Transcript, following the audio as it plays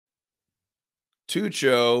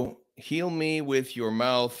Tucho, Heal Me With Your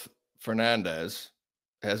Mouth Fernandez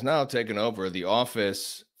has now taken over the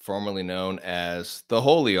office formerly known as the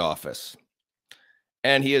Holy Office.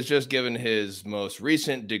 And he has just given his most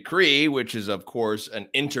recent decree, which is, of course, an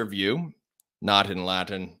interview, not in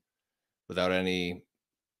Latin, without any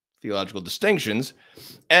theological distinctions.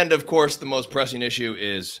 And, of course, the most pressing issue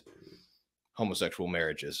is homosexual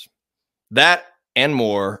marriages. That and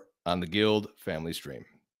more on the Guild Family Stream.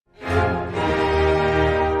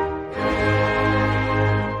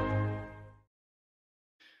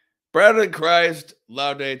 Brother Christ,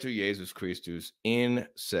 Laudetur Jesus Christus in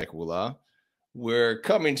Secula. We're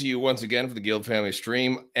coming to you once again for the Guild Family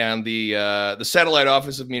Stream and the satellite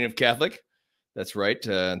office of Munich Catholic. That's right.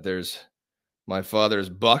 There's my father's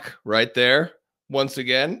buck right there. Once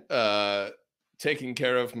again, taking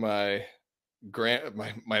care of my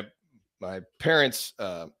parents'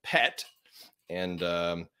 pet and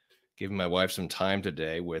giving my wife some time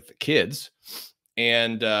today with the kids.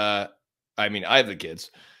 And I have the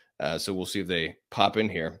kids. So we'll see if they pop in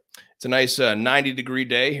here. It's a nice 90-degree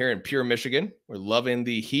day here in Pure, Michigan. We're loving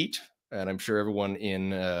the heat, and I'm sure everyone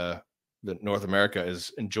in North America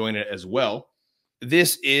is enjoying it as well.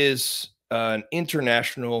 This is an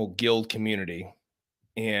international guild community,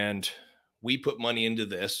 and we put money into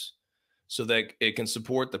this so that it can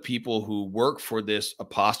support the people who work for this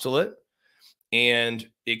apostolate, and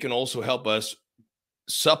it can also help us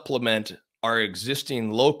supplement our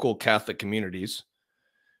existing local Catholic communities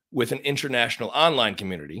with an international online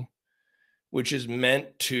community, which is meant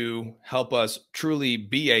to help us truly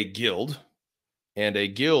be a guild. And a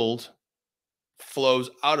guild flows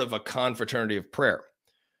out of a confraternity of prayer.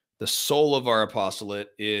 The soul of our apostolate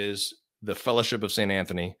is the Fellowship of St.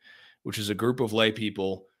 Anthony, which is a group of lay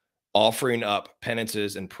people offering up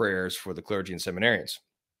penances and prayers for the clergy and seminarians.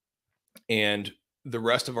 And the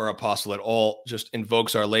rest of our apostolate all just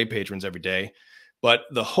invokes our lay patrons every day. But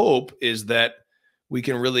the hope is that we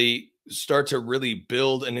can really start to really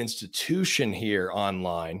build an institution here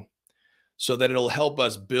online so that it'll help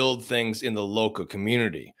us build things in the local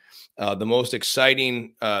community. The most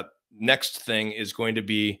exciting next thing is going to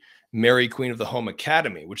be Mary Queen of the Home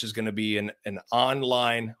Academy, which is going to be an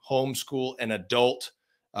online homeschool and adult.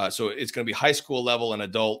 So it's going to be high school level and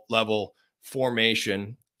adult level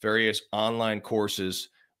formation, various online courses,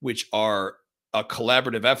 which are a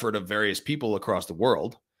collaborative effort of various people across the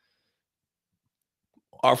world,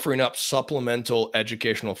 offering up supplemental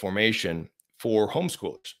educational formation for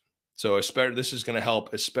homeschoolers. So this is going to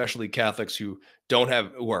help especially Catholics who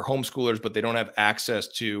are homeschoolers, but they don't have access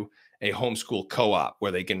to a homeschool co-op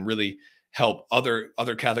where they can really help other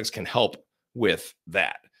Catholics can help with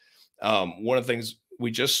that. One of the things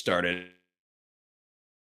we just started,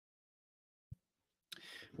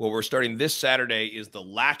 what we're starting this Saturday is the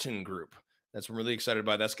Latin group. That's what I'm really excited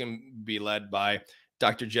about. That's going to be led by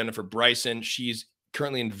Dr. Jennifer Bryson. She's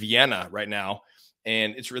currently in Vienna right now,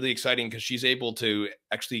 and it's really exciting because she's able to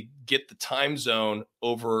actually get the time zone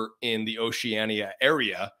over in the Oceania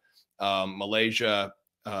area, Malaysia,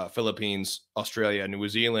 Philippines, Australia, New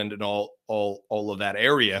Zealand, and all of that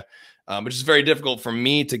area, which is very difficult for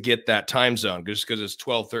me to get that time zone just because it's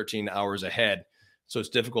 12, 13 hours ahead. So it's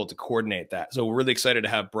difficult to coordinate that. So we're really excited to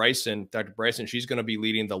have Dr. Bryson. She's going to be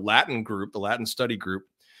leading the Latin group, the Latin study group.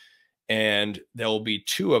 And there will be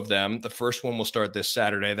two of them. The first one will start this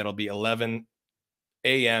Saturday. That'll be 11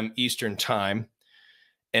 a.m. Eastern time.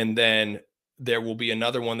 And then there will be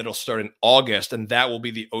another one that'll start in August, and that will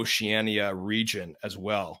be the Oceania region as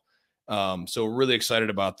well. So we're really excited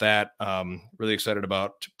about that. Really excited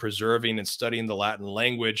about preserving and studying the Latin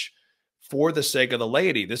language for the sake of the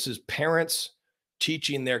laity. This is parents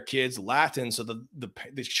teaching their kids Latin so that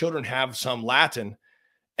the children have some Latin,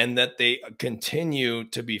 and that they continue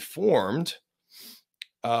to be formed.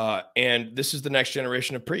 And this is the next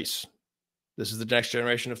generation of priests. This is the next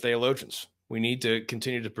generation of theologians. We need to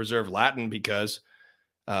continue to preserve Latin because,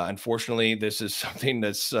 unfortunately, this is something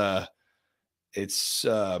that's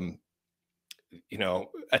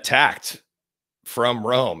attacked from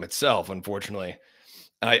Rome itself. Unfortunately,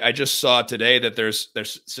 I just saw today that there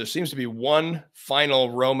seems to be one final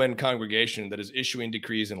Roman congregation that is issuing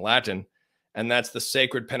decrees in Latin, and that's the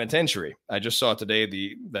Sacred Penitentiary. I just saw today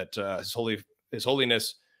that His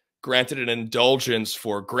Holiness granted an indulgence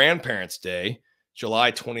for Grandparents' Day,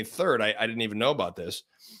 July 23rd. I didn't even know about this,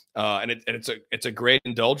 and it's a great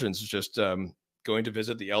indulgence. It's just going to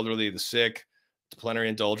visit the elderly, the sick. It's a plenary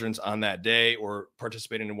indulgence on that day, or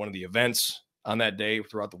participating in one of the events on that day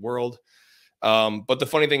throughout the world. But the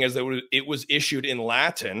funny thing is that it was issued in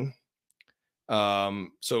Latin.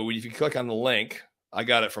 So if you click on the link, I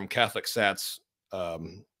got it from Catholic Sat's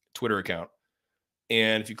Twitter account.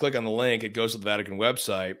 And if you click on the link, it goes to the Vatican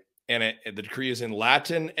website, and the decree is in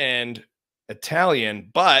Latin and Italian,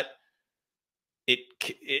 but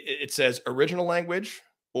it says original language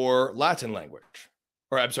or Latin language,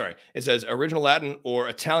 or I'm sorry, it says original Latin or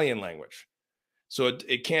Italian language. So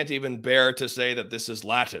it can't even bear to say that this is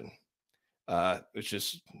Latin. It's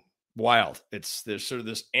just wild. There's sort of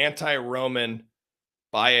this anti-Roman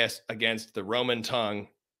bias against the Roman tongue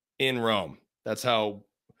in Rome. That's how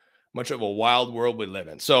much of a wild world we live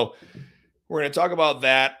in. So we're going to talk about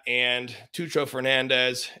that and Tucho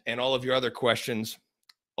Fernandez and all of your other questions,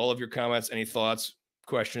 all of your comments, any thoughts,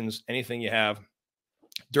 questions, anything you have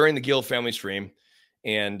during the Guild family stream.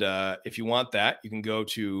 And if you want that, you can go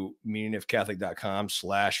to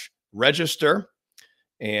meaningofcatholic.com/register,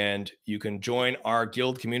 and you can join our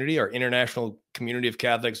Guild community, our international community of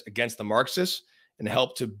Catholics against the Marxists, and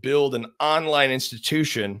help to build an online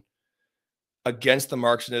institution against the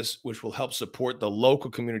Marxists, which will help support the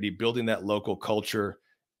local community, building that local culture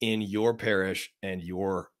in your parish and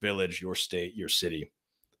your village, your state, your city,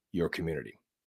 your community.